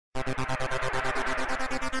Hi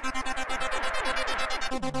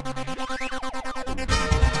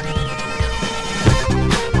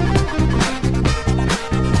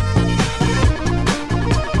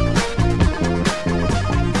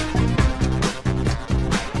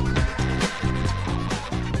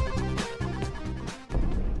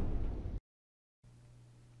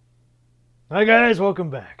guys,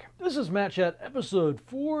 welcome back. This is Matt Chat episode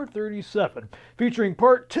 437, featuring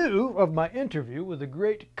part 2 of my interview with the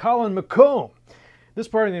great Colin McComb. This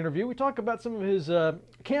part of the interview, we talk about some of his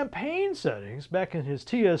campaign settings back in his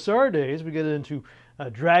TSR days. We get into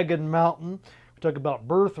Dragon Mountain, we talk about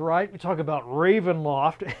Birthright, we talk about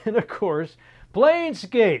Ravenloft, and of course,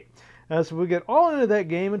 Planescape. So we get all into that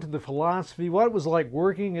game, into the philosophy, what it was like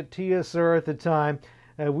working at TSR at the time.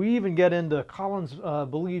 We even get into Colin's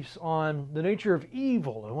beliefs on the nature of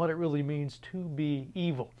evil and what it really means to be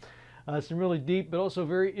evil. Some really deep but also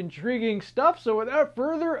very intriguing stuff. So without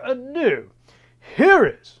further ado, here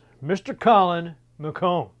is Mr. Colin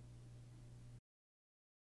McComb.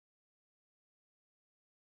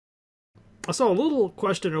 I saw a little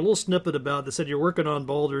question, or a little snippet about that said you're working on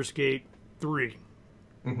Baldur's Gate 3.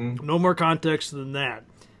 Mm-hmm. No more context than that.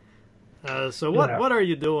 So what are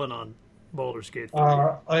you doing on Baldur's Gate 3?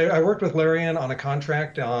 I worked with Larian on a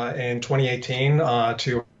contract in 2018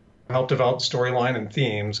 to help develop storyline and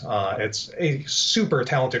themes. It's a super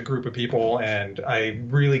talented group of people, and I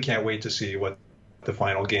really can't wait to see what the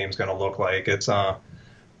final game's going to look like. It's I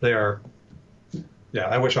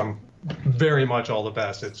wish them very much all the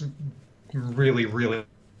best. It's really, really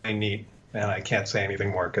neat, and I can't say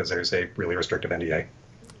anything more because there's a really restricted NDA.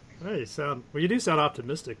 Well, you do sound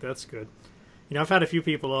optimistic. That's good. You know, I've had a few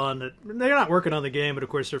people on that they're not working on the game, but of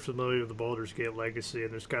course they're familiar with the Baldur's Gate legacy,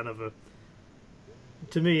 and there's kind of a,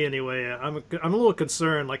 to me anyway, I'm a little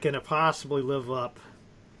concerned. Like, can it possibly live up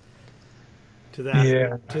to that?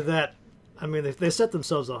 Yeah. To that, I mean, they set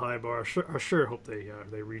themselves a high bar. I sure hope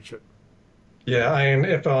they reach it. Yeah, I mean,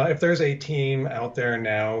 if there's a team out there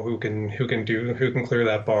now who can clear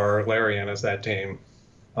that bar, Larian is that team.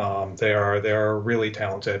 They are really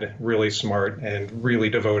talented, really smart, and really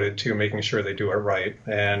devoted to making sure they do it right,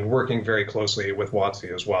 and working very closely with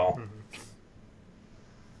WotC as well. Mm-hmm.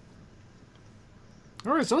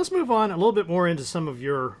 All right, so let's move on a little bit more into some of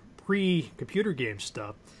your pre-computer game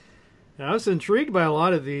stuff. Now, I was intrigued by a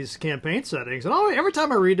lot of these campaign settings, and every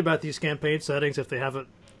time I read about these campaign settings, if there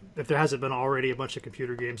hasn't been already a bunch of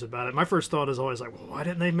computer games about it, my first thought is always like, well, why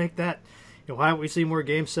didn't they make that? You know, why haven't we seen more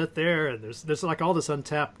games set there? And there's like all this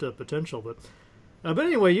untapped potential. But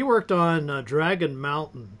anyway, you worked on Dragon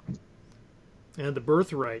Mountain and the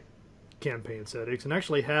Birthright campaign settings, and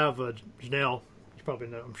actually have Janelle. You probably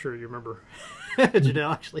know. I'm sure you remember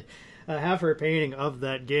Janelle actually have her painting of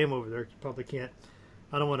that game over there. You probably can't.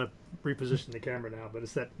 I don't want to reposition the camera now, but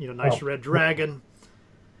it's that nice red dragon.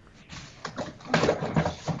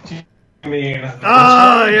 I mean,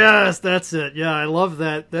 oh yes, that's it. Yeah, I love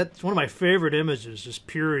that. That's one of my favorite images, just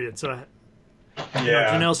period. So,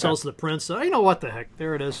 Janelle sells the prints. So, you know what the heck?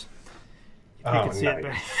 There it is. You can see it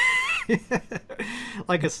back.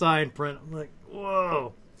 Like a signed print. I'm like,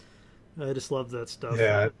 whoa! I just love that stuff.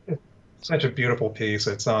 Yeah, it's such a beautiful piece.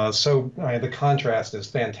 It's the contrast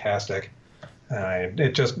is fantastic.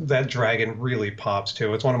 That dragon really pops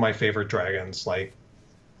too. It's one of my favorite dragons. Like,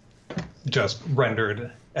 just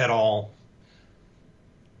rendered at all.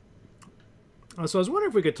 So I was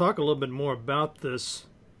wondering if we could talk a little bit more about this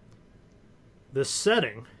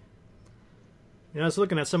setting. I was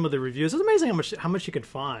looking at some of the reviews. It's amazing how much you can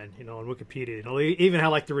find, on Wikipedia. Even how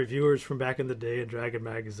like the reviewers from back in the day in Dragon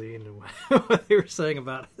Magazine and what they were saying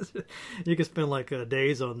about it. You could spend like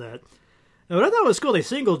days on that. And what I thought was cool, they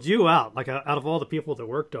singled you out, like out of all the people that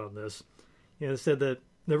worked on this. They said that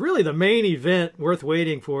really the main event worth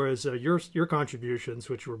waiting for is your contributions,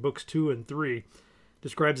 which were books 2 and 3.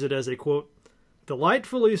 Describes it as a, quote,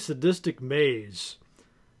 delightfully sadistic maze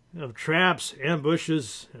of traps,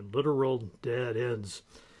 ambushes, and literal dead ends.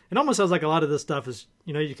 It almost sounds like a lot of this stuff is,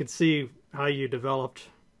 you can see how you developed,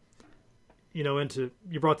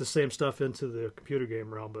 you brought the same stuff into the computer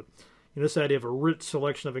game realm, but this idea of a rich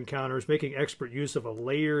selection of encounters, making expert use of a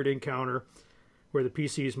layered encounter where the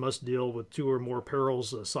PCs must deal with 2 or more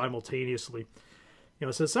perils simultaneously.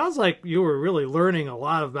 So it sounds like you were really learning a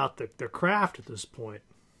lot about the craft at this point.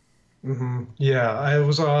 Mm-hmm. Yeah, it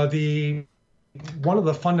was one of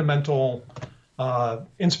the fundamental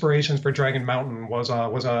inspirations for Dragon Mountain was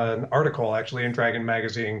an article actually in Dragon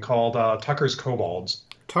Magazine called Tucker's Kobolds.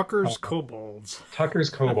 Tucker's Kobolds. Tucker's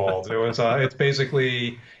Kobolds. It's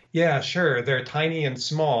basically, yeah, sure, they're tiny and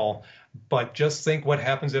small, but just think what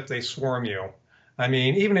happens if they swarm you. I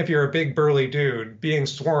mean, even if you're a big burly dude, being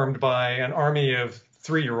swarmed by an army of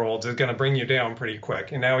 3-year-olds is going to bring you down pretty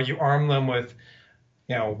quick. And now you arm them with,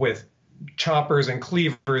 with choppers and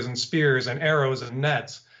cleavers and spears and arrows and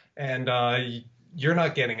nets, and you're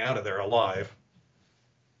not getting out of there alive.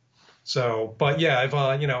 So, but yeah,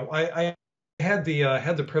 I had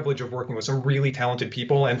the privilege of working with some really talented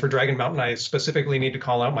people, and for Dragon Mountain, I specifically need to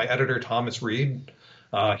call out my editor, Thomas Reed.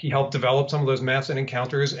 He helped develop some of those maps and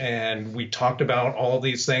encounters, and we talked about all of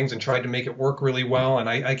these things and tried to make it work really well. And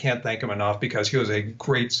I can't thank him enough because he was a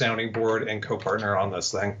great sounding board and co-partner on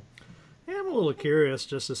this thing. Yeah, I'm a little curious,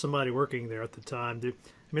 just as somebody working there at the time. I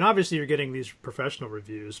mean, obviously you're getting these professional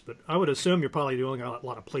reviews, but I would assume you're probably doing a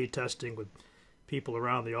lot of play testing with people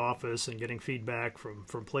around the office and getting feedback from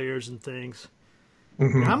players and things.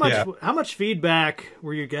 Mm-hmm, How much feedback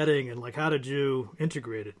were you getting, and like how did you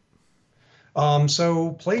integrate it?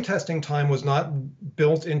 So playtesting time was not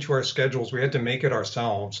built into our schedules. We had to make it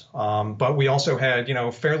ourselves. But we also had,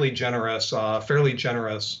 fairly generous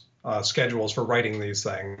schedules for writing these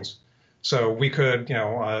things. So we could,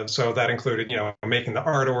 so that included, making the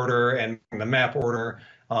art order and the map order,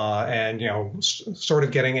 and, sort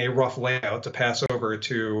of getting a rough layout to pass over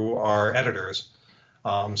to our editors.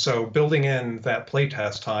 So building in that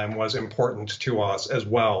playtest time was important to us as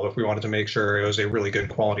well if we wanted to make sure it was a really good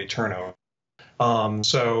quality turnout.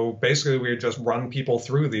 So basically, we would just run people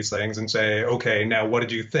through these things and say, okay, now what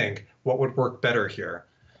did you think? What would work better here?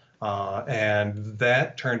 And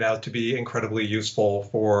that turned out to be incredibly useful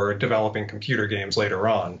for developing computer games later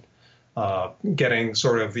on, getting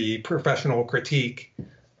sort of the professional critique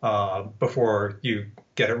before you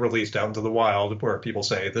get it released out into the wild where people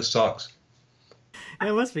say, this sucks. Yeah,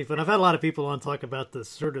 it must be fun. I've had a lot of people on talk about the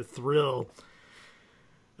sort of thrill,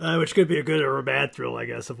 which could be a good or a bad thrill, I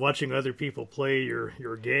guess, of watching other people play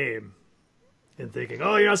your game and thinking,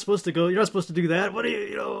 "Oh, you're not supposed to go. You're not supposed to do that. What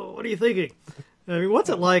are what are you thinking?" I mean, what's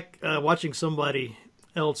it like watching somebody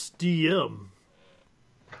else DM,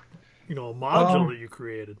 a module that you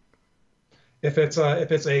created? If it's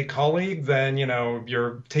a colleague, then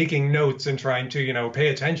you're taking notes and trying to pay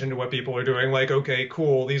attention to what people are doing. Like, okay,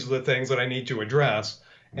 cool, these are the things that I need to address.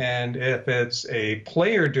 And if it's a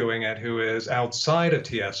player doing it who is outside of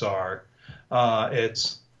TSR,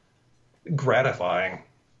 it's gratifying.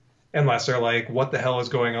 Unless they're like, what the hell is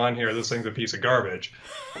going on here? This thing's a piece of garbage.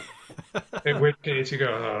 In which case you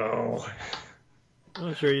go, oh.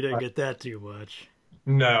 I'm sure you didn't get that too much.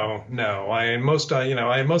 No. Most of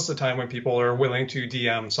the time when people are willing to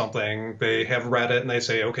DM something, they have read it and they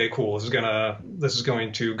say, okay, cool, this is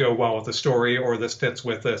going to go well with the story, or this fits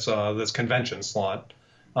with this convention slot.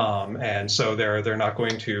 And so they're not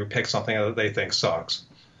going to pick something that they think sucks.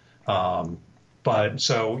 But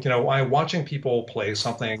so, watching people play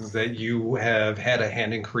something that you have had a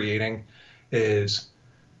hand in creating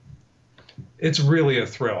it's really a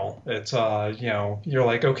thrill. It's, you're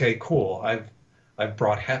like, okay, cool. I've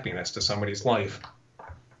brought happiness to somebody's life.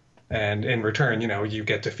 And in return, you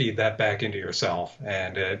get to feed that back into yourself.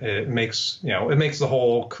 And it makes the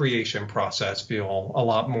whole creation process feel a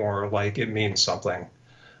lot more like it means something.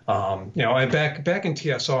 Back in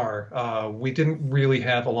TSR, we didn't really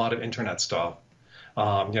have a lot of internet stuff.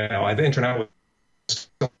 The internet was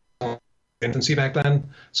still in infancy back then,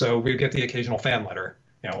 so we'd get the occasional fan letter,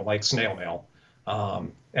 like snail mail.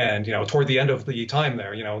 And toward the end of the time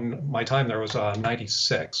there, my time there was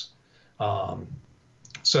 96.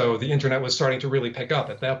 So the internet was starting to really pick up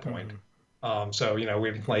at that point. So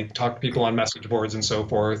we'd like talk to people on message boards and so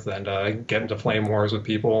forth, and get into flame wars with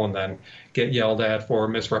people, and then get yelled at for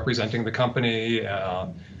misrepresenting the company.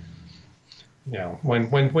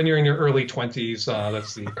 When you're in your early 20s,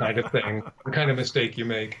 that's the kind of thing, the kind of mistake you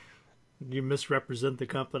make. You misrepresent the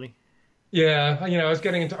company? Yeah, I was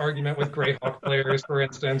getting into argument with Greyhawk players, for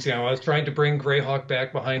instance. I was trying to bring Greyhawk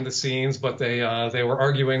back behind the scenes, but they were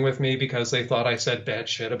arguing with me because they thought I said bad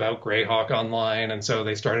shit about Greyhawk online, and so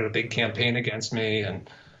they started a big campaign against me, and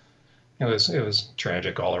it was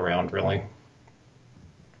tragic all around, really.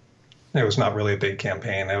 It was not really a big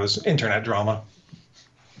campaign. It was internet drama.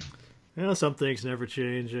 Some things never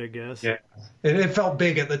change, I guess. Yeah, it felt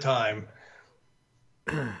big at the time.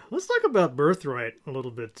 Let's talk about Birthright a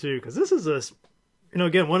little bit too, because this is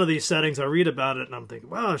again, one of these settings. I read about it and I'm thinking,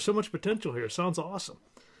 wow, there's so much potential here. Sounds awesome.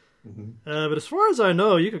 But as far as I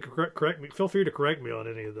know, you could correct me. Feel free to correct me on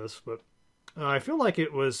any of this, but I feel like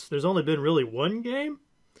there's only been really one game.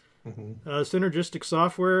 Synergistic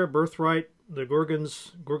Software, Birthright, the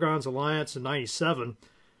Gorgons Alliance in '97.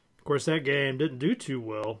 Of course, that game didn't do too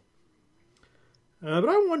well. But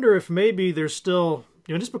I wonder if maybe there's still,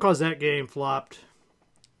 just because that game flopped,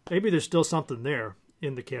 maybe there's still something there.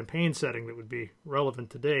 in the campaign setting that would be relevant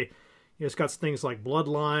today. It's got things like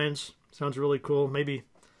bloodlines. Sounds really cool. Maybe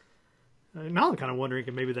now I'm kind of wondering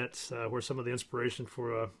if maybe that's where some of the inspiration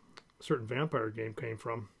for a certain vampire game came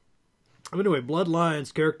from. But anyway,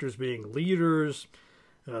 bloodlines, characters being leaders,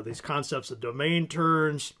 these concepts of domain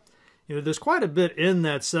turns. There's quite a bit in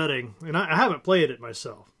that setting, and I haven't played it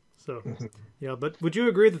myself. So, but would you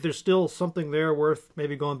agree that there's still something there worth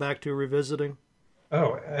maybe going back to revisiting?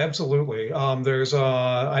 Oh, absolutely.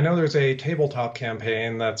 I know there's a tabletop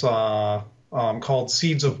campaign that's called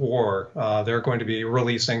Seeds of War. They're going to be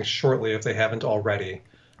releasing shortly if they haven't already.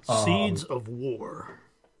 Seeds of War.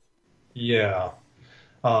 Yeah.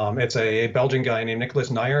 It's a Belgian guy named Nicholas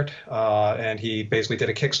Nijert, and he basically did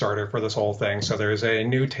a Kickstarter for this whole thing. So there's a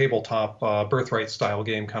new tabletop Birthright style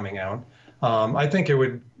game coming out. I think it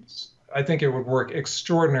would work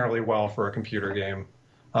extraordinarily well for a computer game,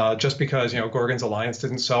 just because Gorgon's Alliance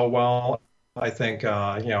didn't sell well. I think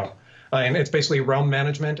and it's basically realm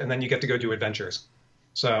management, and then you get to go do adventures.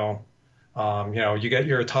 So. You get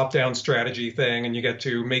your top-down strategy thing, and you get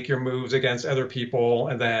to make your moves against other people,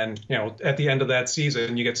 and then, at the end of that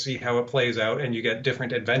season, you get to see how it plays out, and you get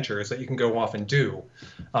different adventures that you can go off and do.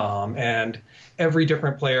 And every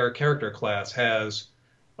different player character class has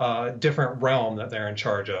a different realm that they're in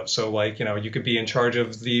charge of. So, like, you could be in charge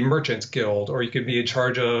of the Merchants Guild, or you could be in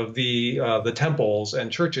charge of the temples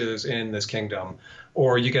and churches in this kingdom.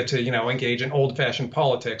 Or you get to, engage in old-fashioned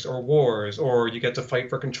politics or wars, or you get to fight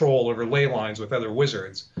for control over ley lines with other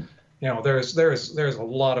wizards. There's a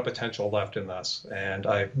lot of potential left in this, and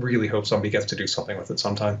I really hope somebody gets to do something with it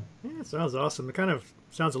sometime. Yeah, it sounds awesome. It kind of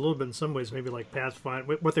sounds a little bit in some ways maybe like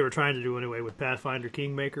Pathfinder, what they were trying to do anyway with Pathfinder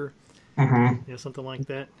Kingmaker. Mm-hmm. Something like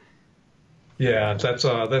that. Yeah,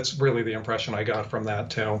 that's really the impression I got from that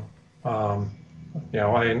too. I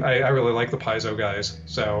really like the Paizo guys,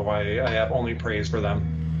 so I have only praise for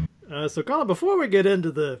them. So, Colin, before we get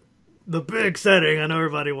into the big setting, I know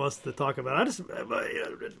everybody wants to talk about. I just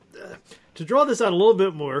to draw this out a little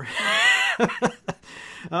bit more.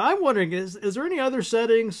 I'm wondering, is there any other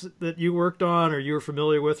settings that you worked on or you were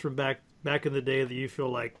familiar with from back in the day that you feel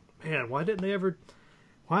like, man, why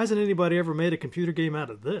hasn't anybody ever made a computer game out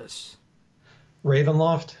of this?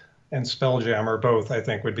 Ravenloft and Spelljammer both, I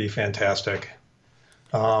think, would be fantastic.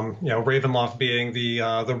 Ravenloft being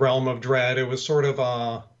the realm of dread, it was sort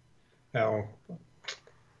of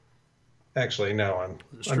actually no, I'm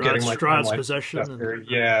getting my Strahd's possession.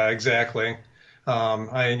 Yeah, exactly.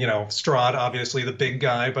 Strahd, obviously the big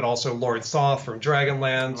guy, but also Lord Thoth from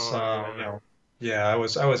Dragonlance. I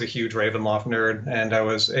was a huge Ravenloft nerd, and I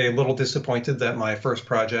was a little disappointed that my first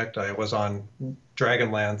project I was on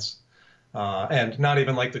Dragonlance. And not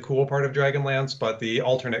even like the cool part of Dragonlance, but the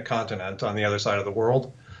alternate continent on the other side of the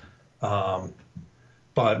world.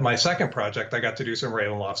 But my second project, I got to do some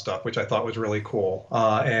Ravenloft stuff, which I thought was really cool.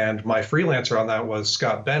 And my freelancer on that was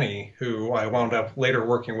Scott Benny, who I wound up later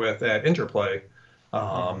working with at Interplay.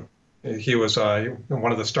 He was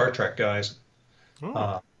one of the Star Trek guys,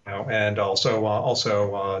 and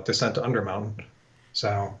also Descent to Undermountain.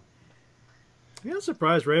 So, yeah, I'm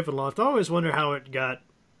surprised Ravenloft. I always wonder how it got.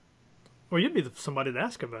 Well, you'd be somebody to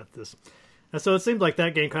ask about this. And so it seemed like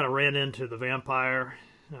that game kind of ran into the Vampire,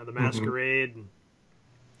 the Masquerade, and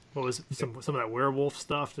what was it, some of that werewolf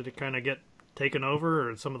stuff? Did it kind of get taken over,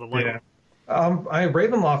 or some of the light? Yeah.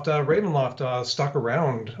 Ravenloft stuck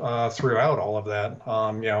around throughout all of that.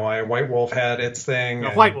 White Wolf had its thing.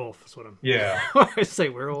 No, White Wolf is what I'm. Yeah. I say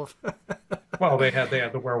werewolf. Well, they had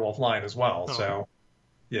the werewolf line as well. Oh. So,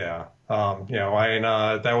 yeah.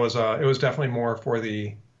 That was it was definitely more for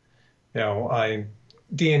the.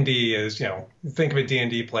 D&D is, think of a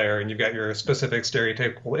D&D player and you've got your specific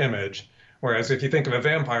stereotypical image. Whereas if you think of a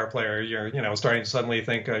vampire player, you're, starting to suddenly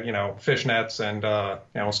think, fishnets and,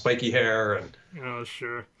 spiky hair. And oh,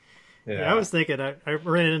 sure. Yeah, I was thinking, I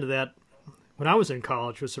ran into that when I was in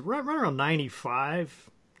college. It was right around 95,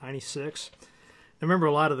 96. I remember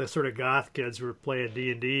a lot of the sort of goth kids were playing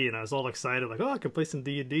D&D, and I was all excited, like, oh, I can play some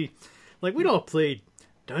D&D. Like, we don't play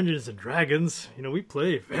Dungeons and Dragons, we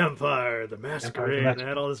play Vampire, the Masquerade, and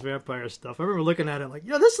had all this vampire stuff. I remember looking at it like,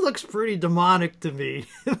 this looks pretty demonic to me.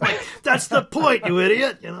 Like, that's the point, you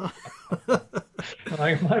idiot,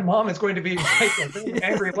 Like, my mom is going to be writing an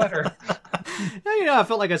angry letter. I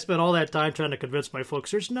felt like I spent all that time trying to convince my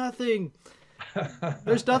folks, there's nothing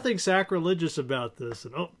sacrilegious about this.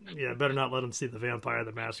 And better not let them see the Vampire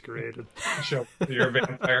the Masquerade. Show your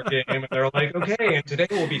vampire game, and they're like, okay, and today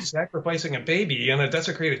we'll be sacrificing a baby in a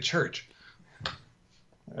desecrated church.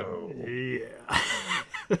 Oh. Yeah.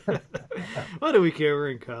 What do we care?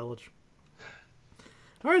 We're in college.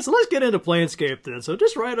 All right, so let's get into Planescape then. So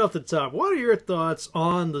just right off the top, what are your thoughts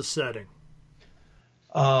on the setting?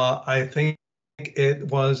 I think it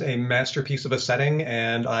was a masterpiece of a setting,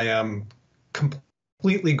 and I am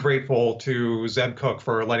completely grateful to Zeb Cook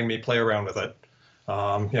for letting me play around with it.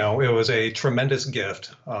 It was a tremendous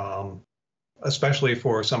gift, especially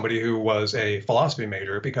for somebody who was a philosophy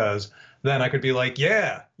major, because then I could be like,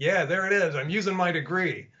 yeah, there it is. I'm using my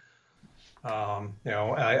degree.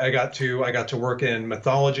 I got to work in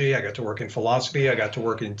mythology. I got to work in philosophy. I got to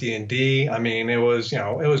work in D&D. I mean, it was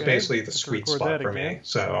basically the sweet spot for me.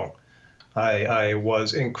 So I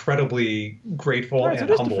was incredibly grateful and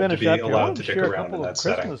humbled to be allowed to dick around in that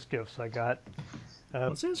setting. Christmas gifts I got.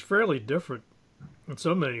 It seems fairly different in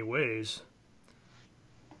so many ways.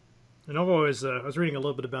 And I've always, I was reading a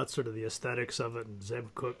little bit about sort of the aesthetics of it, and Zeb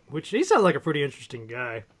Cook, which he sounds like a pretty interesting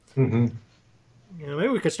guy. Mm-hmm. Maybe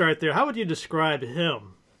we could start there. How would you describe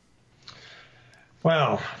him?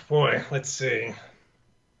 Well, boy, let's see.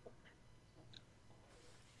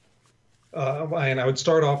 And I would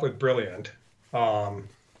start off with brilliant.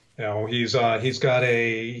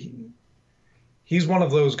 He's one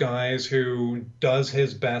of those guys who does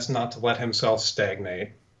his best not to let himself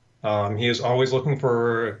stagnate. He is always looking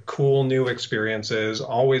for cool new experiences,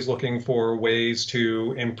 always looking for ways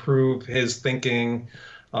to improve his thinking,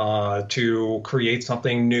 to create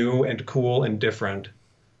something new and cool and different.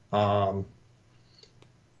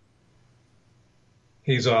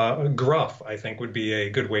 He's gruff, I think, would be a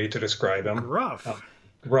good way to describe him. Gruff.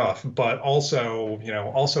 Gruff, but also,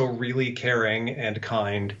 also really caring and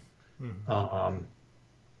kind. Mm-hmm.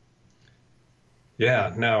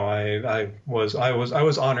 Yeah, no, I was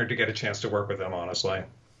honored to get a chance to work with him, honestly.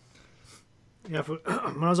 Yeah, when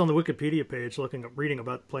I was on the Wikipedia page reading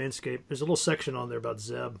about Planescape, there's a little section on there about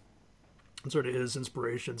Zeb and sort of his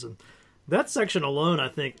inspirations, and that section alone, I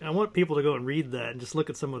think, I want people to go and read that and just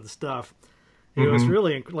look at some of the stuff. It's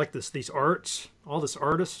really like these arts, all this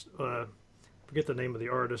artist. Forget the name of the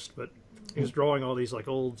artist, but he was drawing all these like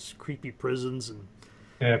old creepy prisons and.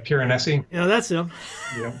 Yeah, Piranesi. Yeah, that's him.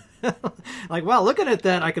 Yeah. Like, wow, looking at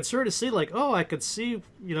that, I could sort of see, like, oh, I could see,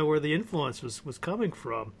 where the influence was coming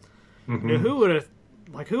from. Mm-hmm. Who would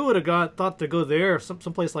have thought to go there,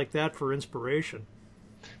 someplace like that for inspiration?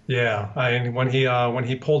 Yeah, when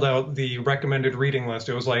he pulled out the recommended reading list,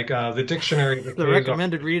 it was like the dictionary. The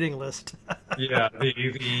recommended reading list. Yeah,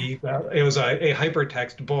 it was a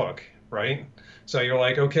hypertext book, right? So you're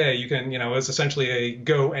like, okay, you can, it's essentially a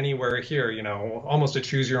go anywhere here, almost a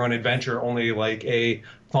choose your own adventure, only like a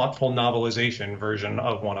thoughtful novelization version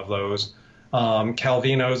of one of those.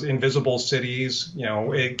 Calvino's Invisible Cities,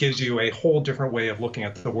 it gives you a whole different way of looking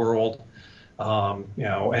at the world.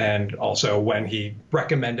 And also when he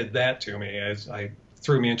recommended that to me, I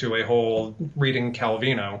threw me into a whole reading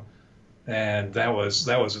Calvino, and that was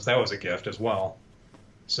a gift as well.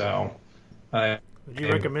 So, would you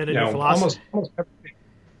recommend any philosophy? Almost everything.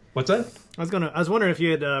 What's that? I was wondering if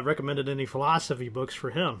you had recommended any philosophy books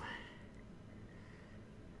for him.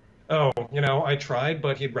 Oh, I tried,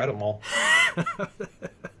 but he'd read them all.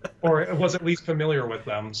 Or was at least familiar with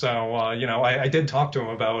them. So, I did talk to him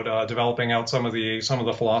about developing out some of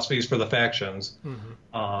the philosophies for the factions.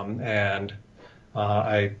 Mm-hmm. And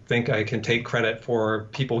I think I can take credit for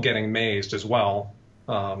people getting mazed as well,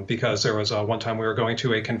 because there was one time we were going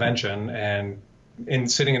to a convention, and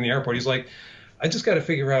sitting in the airport, he's like, I just got to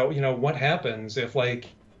figure out, what happens if, like,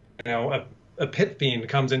 a pit fiend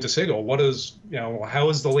comes into Sigil. How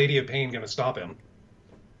is the Lady of Pain going to stop him?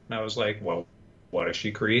 And I was like, well, what if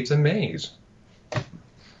she creates a maze?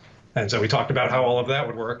 And so we talked about how all of that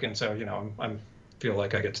would work. And so, I feel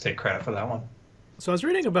like I get to take credit for that one. So I was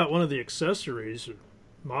reading about one of the accessories or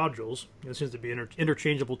modules. It seems to be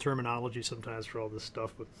interchangeable terminology sometimes for all this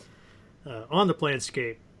stuff, but on the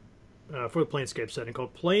Planescape, for the Planescape setting,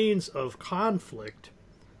 called Planes of Conflict.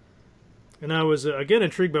 And I was, again,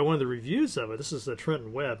 intrigued by one of the reviews of it. This is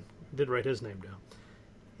Trenton Webb. I did write his name down.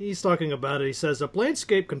 He's talking about it. He says,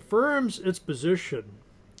 Planescape confirms its position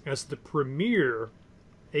as the premier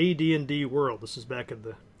AD&D world. This is back in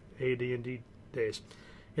the AD&D days.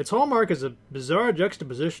 Its hallmark is a bizarre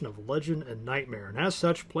juxtaposition of legend and nightmare, and as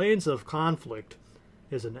such, Planes of Conflict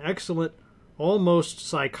is an excellent, almost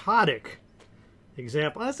psychotic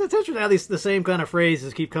example. It's interesting how the same kind of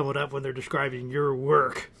phrases keep coming up when they're describing your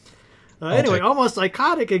work. Anyway, almost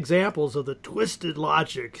psychotic examples of the twisted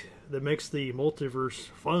logic that makes the multiverse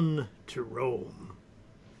fun to roam.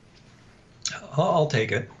 I'll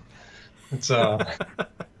take it. It's the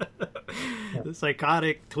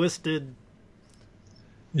psychotic, twisted.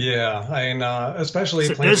 Yeah, especially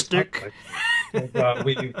sadistic.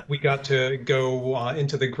 We got to go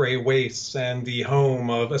into the gray wastes and the home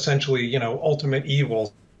of essentially, ultimate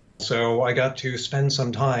evil. So I got to spend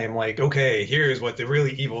some time like, okay, here's what the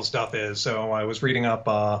really evil stuff is. So I was reading up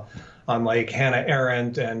on like Hannah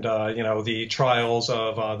Arendt and the trials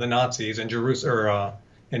of the Nazis in Jerusalem or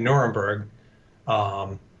in Nuremberg.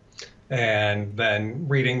 Um, and then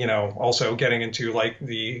reading, also getting into like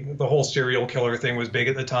the whole serial killer thing was big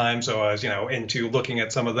at the time. So I was, into looking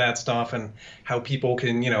at some of that stuff and how people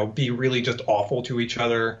can, be really just awful to each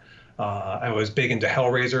other. I was big into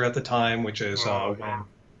Hellraiser at the time, which is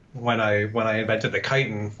when I invented the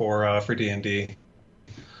chitin for D&D.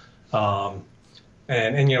 And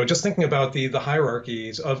just thinking about the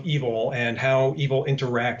hierarchies of evil and how evil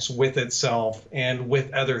interacts with itself and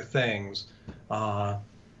with other things. I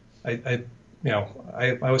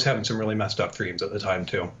was having some really messed up dreams at the time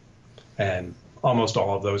too, and almost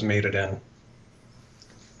all of those made it in.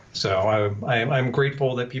 So I'm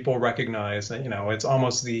grateful that people recognize that it's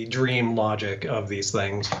almost the dream logic of these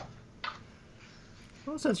things.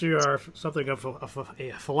 Well, since you are something of a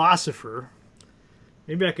philosopher,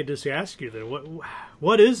 maybe I could just ask you then,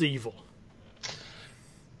 what is evil?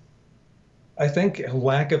 I think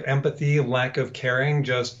lack of empathy, lack of caring,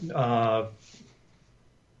 just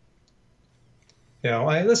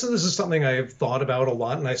this is something I've thought about a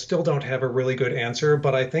lot, and I still don't have a really good answer,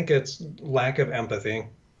 but I think it's lack of empathy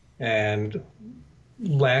and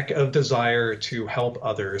lack of desire to help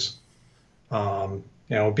others.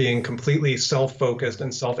 Being completely self-focused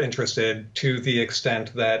and self-interested to the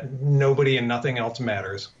extent that nobody and nothing else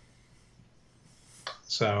matters.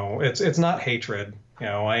 So it's not hatred.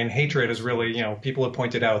 Hatred is really, people have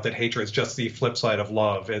pointed out that hatred is just the flip side of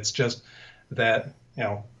love. It's just that,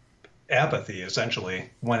 apathy, essentially,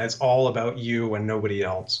 when it's all about you and nobody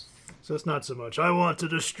else. So it's not so much, I want to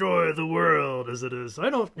destroy the world, as it is, I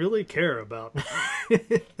don't really care about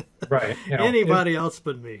right, anybody else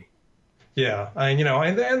but me. Yeah, and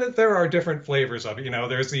there are different flavors of it.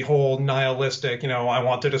 There's the whole nihilistic, I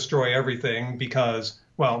want to destroy everything because,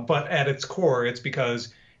 but at its core, it's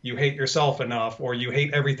because you hate yourself enough or you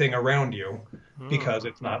hate everything around you because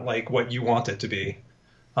it's not like what you want it to be.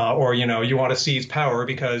 Or you want to seize power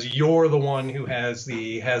because you're the one who has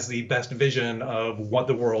the best vision of what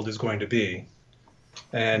the world is going to be,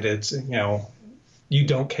 and it's you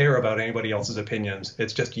don't care about anybody else's opinions.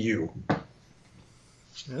 It's just you.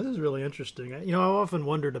 Yeah, this is really interesting. I've often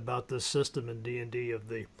wondered about this system in D&D of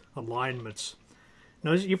the alignments.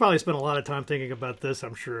 Now, you probably spent a lot of time thinking about this,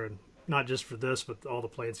 I'm sure, and not just for this, but all the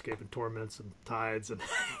Planescape and Torments and Tides. And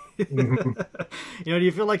do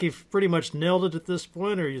you feel like you've pretty much nailed it at this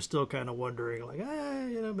point, or are you still kind of wondering, like,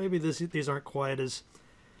 maybe these aren't quite as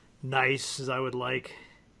nice as I would like?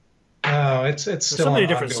 Oh, it's still so many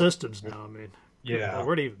different systems now. I mean, yeah.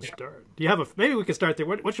 Where to even start? Do you have maybe we could start there.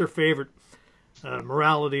 What's your favorite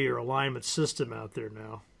morality or alignment system out there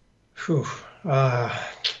now? Whew.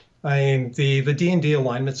 The D&D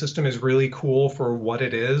alignment system is really cool for what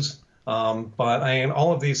it is. But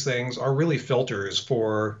all of these things are really filters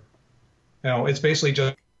for, it's basically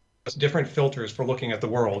just different filters for looking at the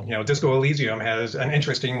world. Disco Elysium has an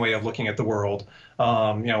interesting way of looking at the world.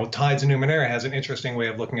 Tides of Numenera has an interesting way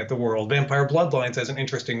of looking at the world. Vampire Bloodlines has an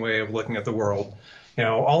interesting way of looking at the world.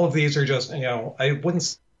 All of these are just, I wouldn't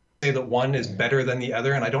say that one is better than the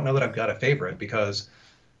other, and I don't know that I've got a favorite because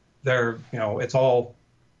they're, it's all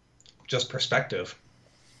just perspective.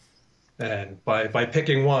 And by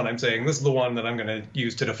picking one, I'm saying this is the one that I'm going to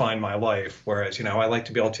use to define my life. Whereas, I like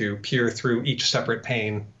to be able to peer through each separate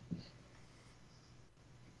pane.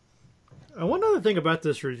 One other thing about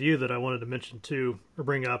this review that I wanted to mention too, or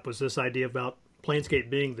bring up, was this idea about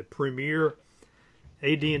Planescape being the premier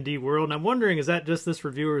AD&D world. And I'm wondering, is that just this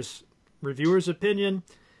reviewer's opinion,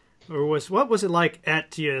 or what was it like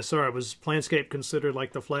at TSR? Was Planescape considered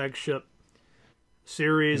like the flagship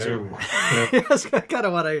series? No. That's kind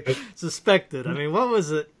of what I suspected. I mean, what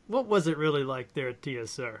was it really like there at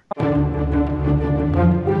TSR?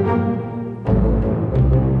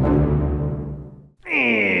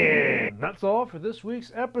 And that's all for this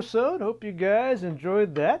week's episode. Hope you guys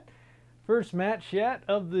enjoyed that. First Matt Chat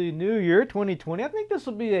of the new year, 2020. I think this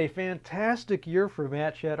will be a fantastic year for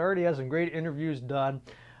Matt Chat. Already has some great interviews done.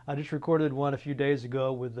 I just recorded one a few days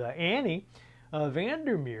ago with Annie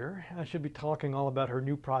Vandermeer. I should be talking all about her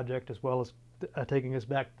new project, as well as taking us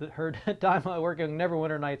back to her time working on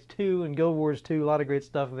Neverwinter Nights 2 and Guild Wars 2. A lot of great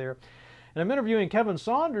stuff there. And I'm interviewing Kevin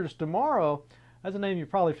Saunders tomorrow. That's a name you're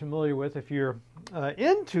probably familiar with if you're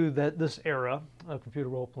into this era of computer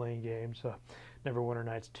role-playing games, Neverwinter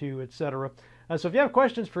Nights 2, etc. So if you have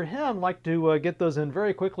questions for him, I'd like to get those in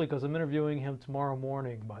very quickly because I'm interviewing him tomorrow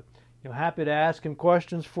morning. But happy to ask him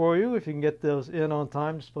questions for you. If you can get those in on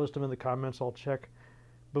time, just post them in the comments. I'll check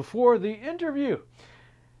before the interview.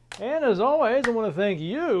 And as always, I want to thank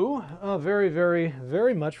you very, very,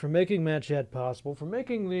 very much for making Matt Chat possible, for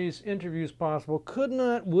making these interviews possible. Could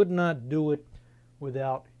not, would not do it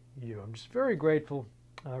without you. I'm just very grateful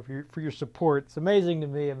for your support. It's amazing to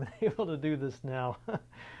me I'm able to do this now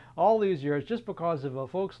all these years just because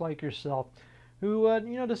of folks like yourself who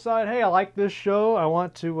decide, hey, I like this show. I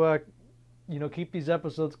want to keep these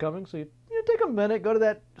episodes coming. So you take a minute, go to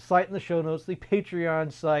that site in the show notes, the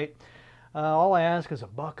Patreon site. All I ask is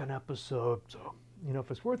 $1 an episode. So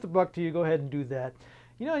if it's worth $1 to you, go ahead and do that.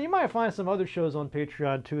 You might find some other shows on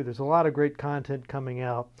Patreon too. There's a lot of great content coming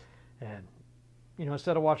out, and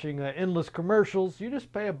instead of watching endless commercials, you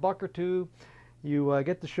just pay $1 or $2. You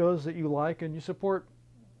get the shows that you like, and you support,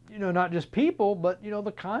 not just people, but,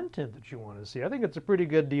 the content that you want to see. I think it's a pretty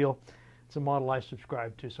good deal. It's a model I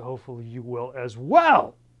subscribe to, so hopefully you will as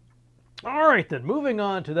well. All right, then, moving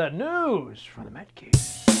on to that news from the Met Cave.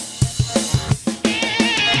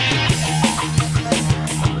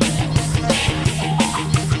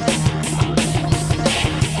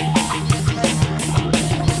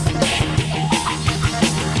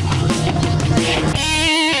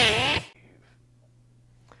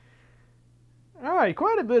 All right,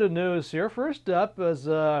 quite a bit of news here. First up is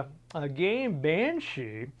a game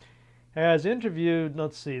Banshee has interviewed,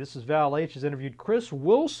 let's see, this is Val H, has interviewed Chris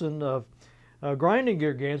Wilson of Grinding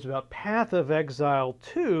Gear Games about Path of Exile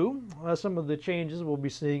 2, some of the changes we'll be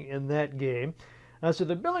seeing in that game. So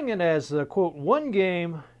they're billing it as, quote, 1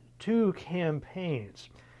 game, 2 campaigns.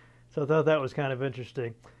 So I thought that was kind of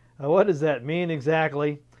interesting. What does that mean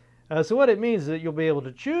exactly? So what it means is that you'll be able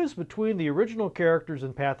to choose between the original characters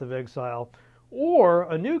in Path of Exile or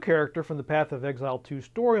a new character from the Path of Exile 2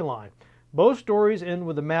 storyline. Both stories end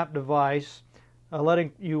with a map device,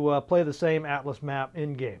 letting you play the same Atlas map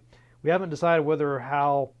in-game. We haven't decided whether or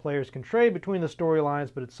how players can trade between the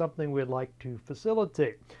storylines, but it's something we'd like to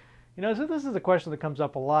facilitate. So this is a question that comes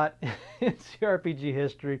up a lot in CRPG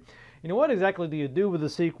history. What exactly do you do with the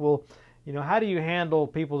sequel? How do you handle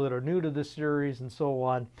people that are new to the series and so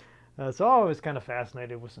on? So I'm always kind of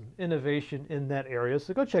fascinated with some innovation in that area.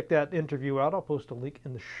 So go check that interview out. I'll post a link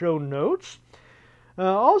in the show notes.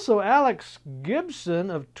 Also, Alex Gibson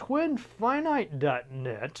of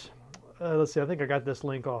twinfinite.net. Let's see, I think I got this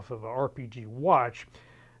link off of RPG Watch.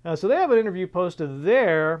 So they have an interview posted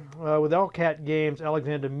there with Elcat Games'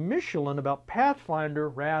 Alexander Michelin about Pathfinder,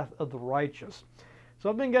 Wrath of the Righteous. So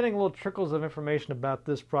I've been getting little trickles of information about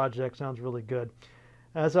this project. Sounds really good.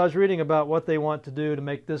 So I was reading about what they want to do to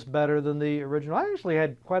make this better than the original. I actually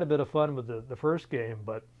had quite a bit of fun with the first game,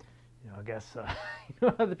 but I guess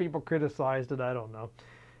other people criticized it. I don't know.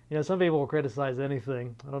 Some people will criticize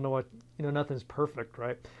anything. I don't know what, nothing's perfect,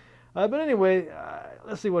 right? But anyway,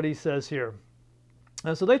 let's see what he says here.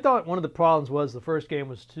 So they thought one of the problems was the first game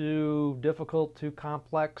was too difficult, too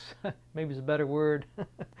complex. Maybe it's a better word.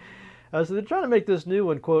 So they're trying to make this new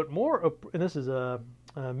one, quote, more, and this is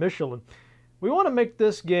Michelin. We want to make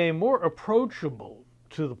this game more approachable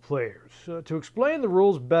to the players, to explain the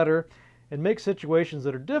rules better and make situations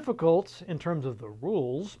that are difficult in terms of the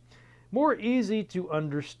rules more easy to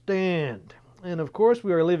understand. And of course,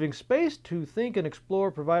 we are leaving space to think and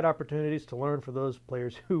explore, provide opportunities to learn for those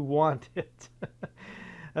players who want it.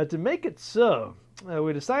 To make it so,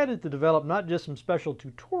 we decided to develop not just some special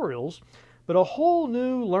tutorials, but a whole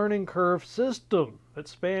new learning curve system that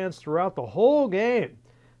spans throughout the whole game,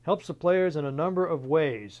 helps the players in a number of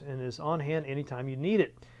ways, and is on hand anytime you need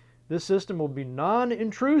it. This system will be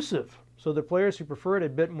non-intrusive, so the players who prefer it a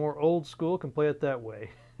bit more old school can play it that way.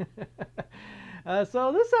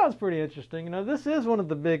 So this sounds pretty interesting. This is one of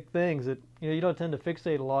the big things that you don't tend to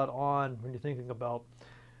fixate a lot on when you're thinking about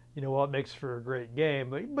what makes for a great game.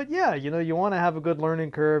 But yeah, you want to have a good learning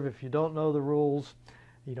curve. If you don't know the rules,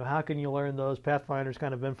 how can you learn those? Pathfinder's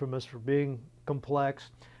kind of infamous for being complex.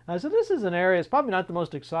 So this is an area, it's probably not the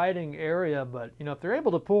most exciting area, but if they're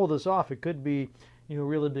able to pull this off, it could be a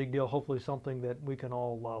really big deal. Hopefully something that we can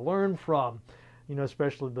all learn from,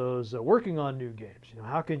 especially those working on new games.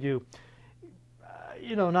 How can you,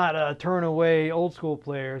 not turn away old school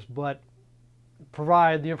players, but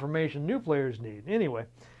provide the information new players need. Anyway,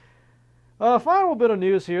 final bit of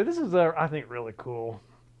news here. This is, I think, really cool.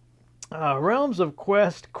 Realms of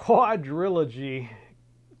Quest Quadrilogy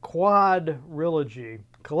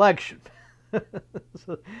Collection.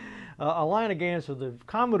 So, a line of games for the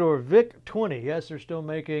Commodore VIC-20. Yes, they're still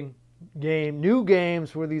making new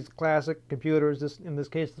games for these classic computers, in this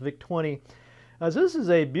case the VIC-20. So this is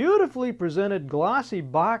a beautifully presented glossy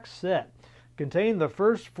box set Contain the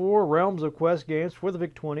first 4 Realms of Quest games for the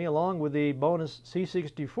VIC-20, along with the bonus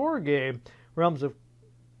C64 game, Realms of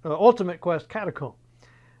Ultimate Quest Catacomb.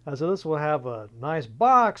 So this will have a nice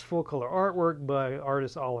box, full-color artwork by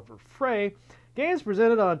artist Oliver Frey. Games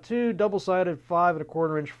presented on 2 double-sided 5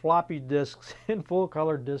 1/4 inch floppy disks in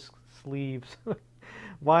full-color disc sleeves.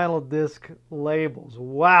 Vinyl disc labels.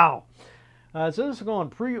 Wow! So this is going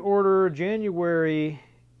pre-order January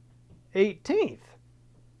 18th.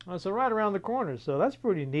 So right around the corner. So that's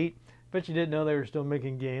pretty neat. Bet you didn't know they were still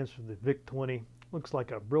making games for the VIC-20. Looks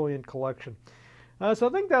like a brilliant collection. So I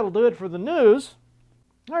think that'll do it for the news.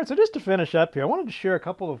 All right, so just to finish up here, I wanted to share a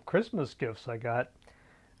couple of Christmas gifts I got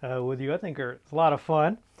with you. I think are a lot of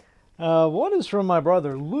fun. One is from my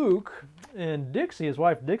brother Luke and Dixie, his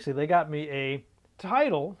wife Dixie. They got me a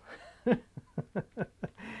title, the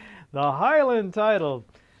Highland title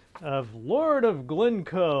of Lord of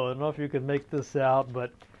Glencoe. I don't know if you can make this out,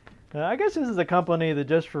 but I guess this is a company that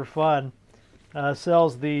just for fun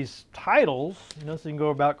sells these titles. You know, so you can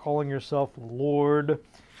go about calling yourself Lord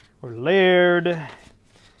or Laird.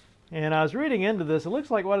 And I was reading into this. It looks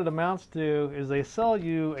like what it amounts to is they sell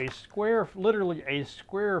you a square, literally a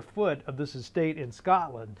square foot of this estate in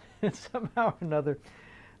Scotland. And somehow or another,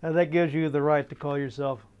 that gives you the right to call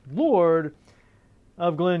yourself Lord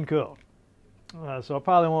of Glencoe. So I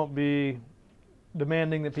probably won't be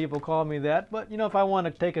demanding that people call me that. But, you know, if I want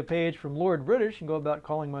to take a page from Lord British and go about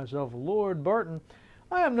calling myself Lord Barton,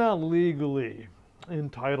 I am now legally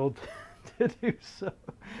entitled to do so.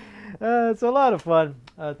 It's a lot of fun.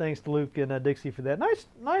 Thanks to Luke and Dixie for that.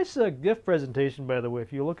 Nice gift presentation, by the way.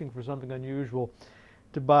 If you're looking for something unusual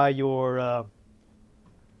to buy your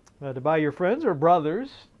friends or brothers,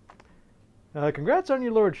 congrats on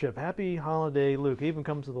your lordship. Happy holiday, Luke. It even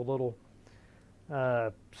comes with a little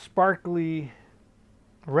sparkly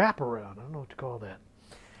wraparound. I don't know what to call that.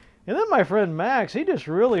 And then my friend Max, he just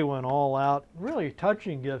really went all out. Really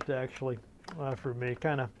touching gift, actually, for me.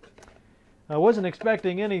 I wasn't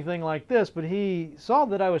expecting anything like this, but he saw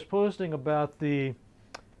that I was posting about the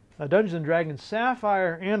Dungeons & Dragons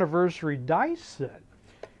Sapphire Anniversary dice set.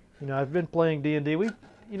 You know, I've been playing D&D. We,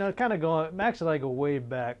 you know, kind of go, Max and I go way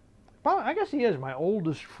back. Probably, I guess he is my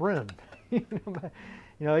oldest friend. You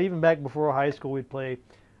know, even back before high school, we'd play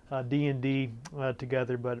D&D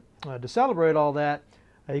together. But to celebrate all that,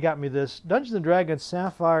 he got me this Dungeons & Dragons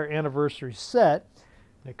Sapphire Anniversary set.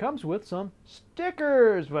 It comes with some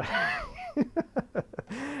stickers, but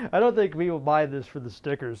I don't think people buy this for the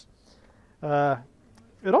stickers.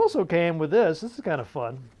 It also came with this. This is kind of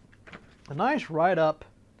fun. A nice write-up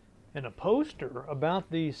and a poster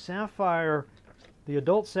about the Sapphire, the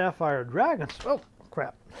adult Sapphire dragons. Oh,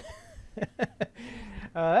 crap.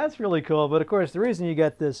 That's really cool. But, of course, the reason you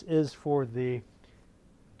get this is for the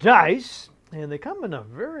dice. And they come in a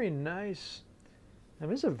very nice, I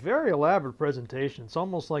mean, it's a very elaborate presentation. It's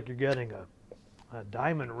almost like you're getting a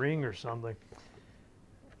diamond ring or something.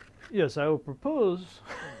 Yes, I would propose,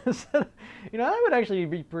 you know, that would actually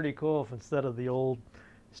be pretty cool if instead of the old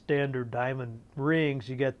standard diamond rings,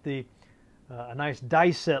 you get the a nice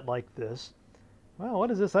dice set like this. Wow,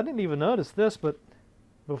 what is this? I didn't even notice this, but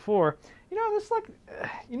before. You know, this like,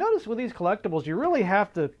 you notice with these collectibles, you really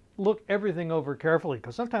have to look everything over carefully,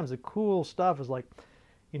 because sometimes the cool stuff is like,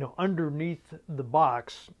 you know, underneath the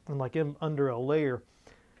box and like under a layer.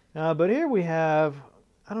 But here we have,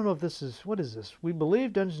 I don't know if this is, what is this? We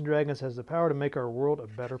believe Dungeons & Dragons has the power to make our world a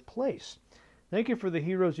better place. Thank you for the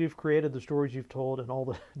heroes you've created, the stories you've told, and all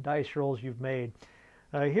the dice rolls you've made.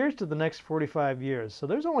 Here's to the next 45 years. So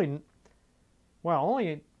there's only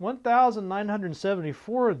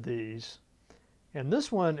 1,974 of these. And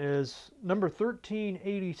this one is number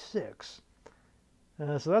 1386.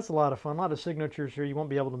 So that's a lot of fun. A lot of signatures here. You won't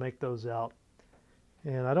be able to make those out.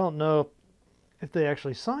 And I don't know if they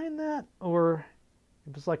actually sign that or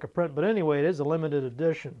if it's like a print. But anyway, it is a limited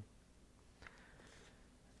edition.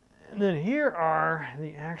 And then here are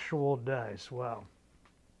the actual dice. Wow.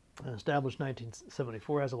 Established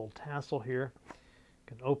 1974. Has a little tassel here. You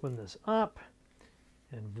can open this up.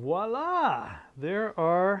 And voila! There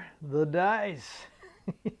are the dice.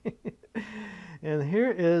 And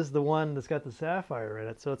here is the one that's got the sapphire in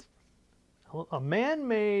it. So it's a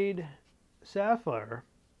man-made sapphire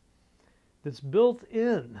that's built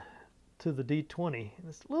in to the D20. And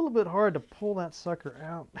it's a little bit hard to pull that sucker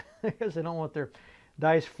out because they don't want their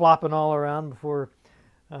dice flopping all around before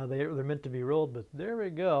they're meant to be rolled. But there we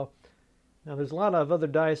go. Now there's a lot of other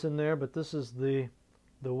dice in there, but this is the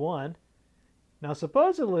one. Now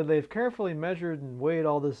supposedly they've carefully measured and weighed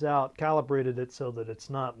all this out, calibrated it so that it's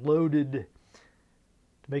not loaded to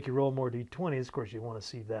make you roll more D20s. Of course you want to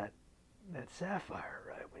see that that sapphire,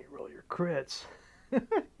 right, when you roll your crits. You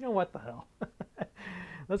know, what the hell?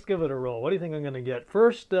 Let's give it a roll. What do you think I'm going to get?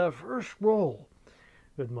 First roll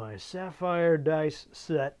with my sapphire dice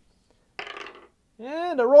set.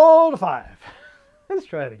 And I rolled a 5. Let's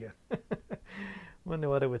try it again. Wonder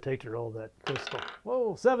what it would take to roll that crystal.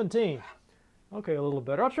 Whoa, 17. Okay, a little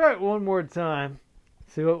better. I'll try it one more time.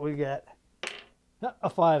 See what we get. A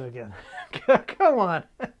 5 again. Come on.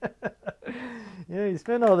 Yeah, you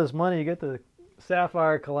spend all this money, you get the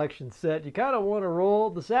Sapphire Collection set. You kind of want to roll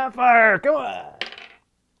the Sapphire. Come on.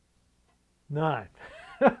 9.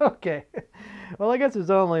 Okay. Well, I guess it's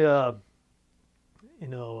only a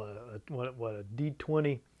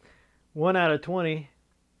D20. 1 out of 20.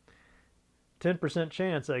 10%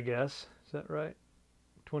 chance, I guess. Is that right?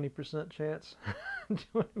 20% chance.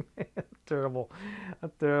 Terrible.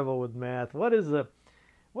 I'm terrible with math. What are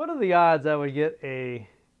the odds I would get a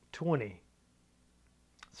 20?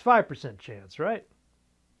 It's 5% chance, right?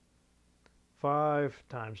 5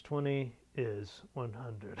 times 20 is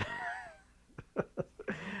 100.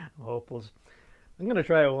 I'm hopeless. I'm going to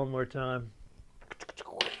try it one more time.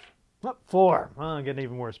 4. Oh, I'm getting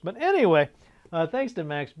even worse. But anyway, thanks to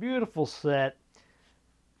Max. Beautiful set.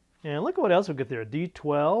 And look at what else we get there. A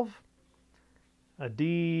D12.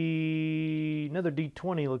 Another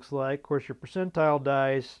D20 looks like. Of course, your percentile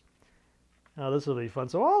dice. Oh, this will be fun.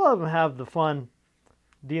 So all of them have the fun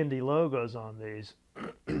D&D logos on these.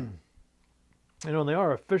 They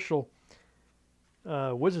are official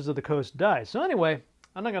Wizards of the Coast dice. So anyway,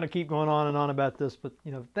 I'm not going to keep going on and on about this, but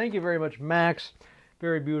thank you very much, Max.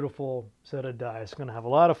 Very beautiful set of dice. Going to have a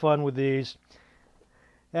lot of fun with these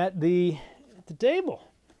at the table.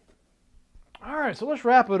 All right, so let's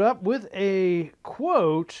wrap it up with a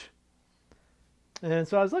quote. And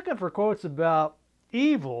so I was looking for quotes about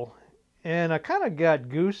evil, and I kind of got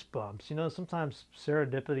goosebumps. Sometimes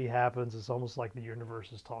serendipity happens. It's almost like the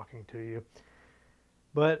universe is talking to you.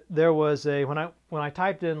 But there was when I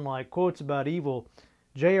typed in like quotes about evil,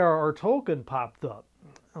 J.R.R. Tolkien popped up.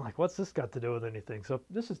 I'm like, what's this got to do with anything? So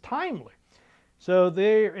this is timely. So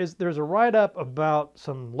there's a write-up about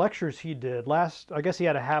some lectures he did. I guess he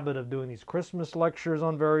had a habit of doing these Christmas lectures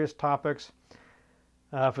on various topics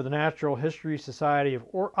for the Natural History Society of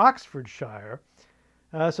Oxfordshire.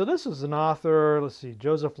 So this is an author, let's see,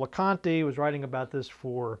 Joseph LeConte was writing about this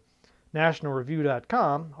for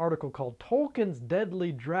nationalreview.com, article called Tolkien's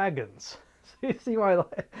Deadly Dragons. So you see why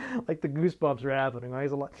like the goosebumps are happening. Right?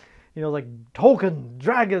 He's a lot, like Tolkien,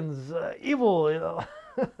 dragons, evil,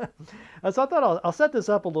 So I thought I'll set this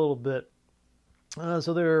up a little bit.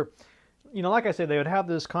 So they're, like I said, they would have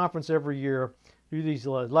this conference every year, do these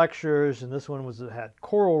lectures, and this one had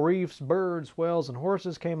coral reefs, birds, whales, and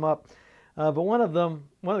horses came up. But one of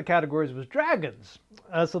the categories was dragons.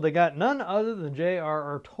 So they got none other than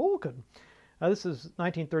J.R.R. Tolkien. This is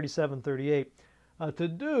 1937-38 to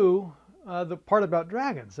do the part about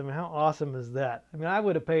dragons. I mean, how awesome is that? I mean, I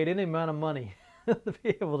would have paid any amount of money to be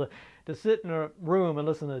able to sit in a room and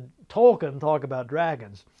listen to Tolkien talk about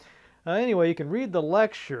dragons. Anyway, you can read the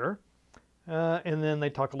lecture, and then they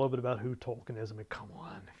talk a little bit about who Tolkien is. I mean, come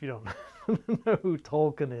on, if you don't know who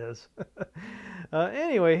Tolkien is.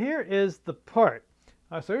 Anyway, here is the part.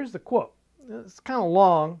 So here's the quote. It's kind of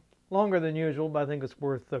long, longer than usual, but I think it's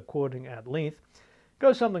worth quoting at length. It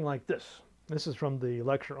goes something like this. This is from the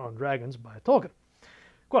lecture on dragons by Tolkien.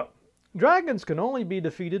 Quote, "Dragons can only be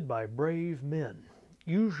defeated by brave men,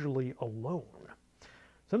 usually alone.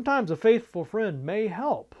 Sometimes a faithful friend may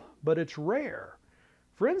help, but it's rare.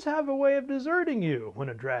 Friends have a way of deserting you when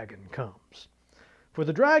a dragon comes. For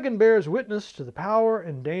the dragon bears witness to the power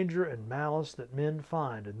and danger and malice that men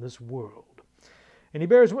find in this world. And he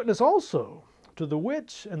bears witness also to the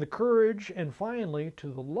wit and the courage and finally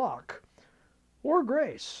to the luck or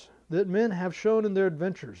grace that men have shown in their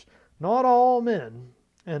adventures. Not all men,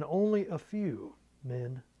 and only a few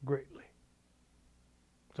men greatly."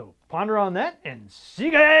 So ponder on that and see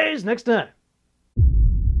you guys next time.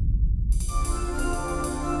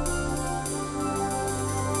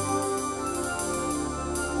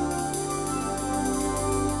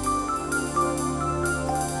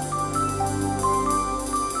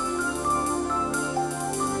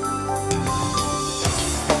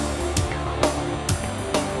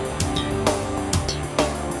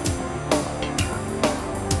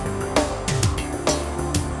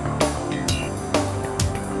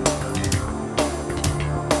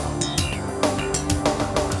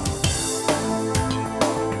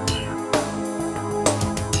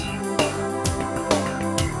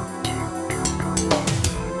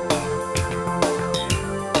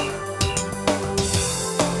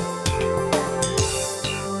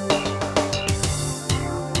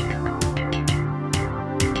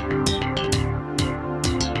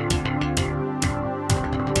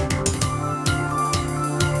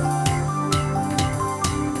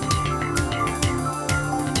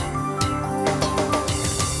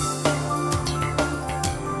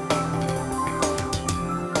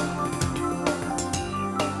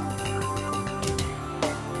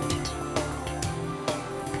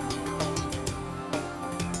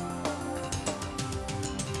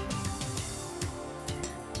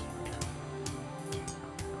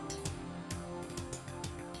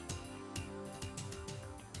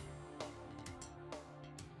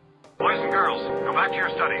 Boys and girls, go back to your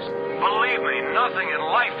studies. Believe me, nothing in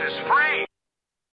life is free!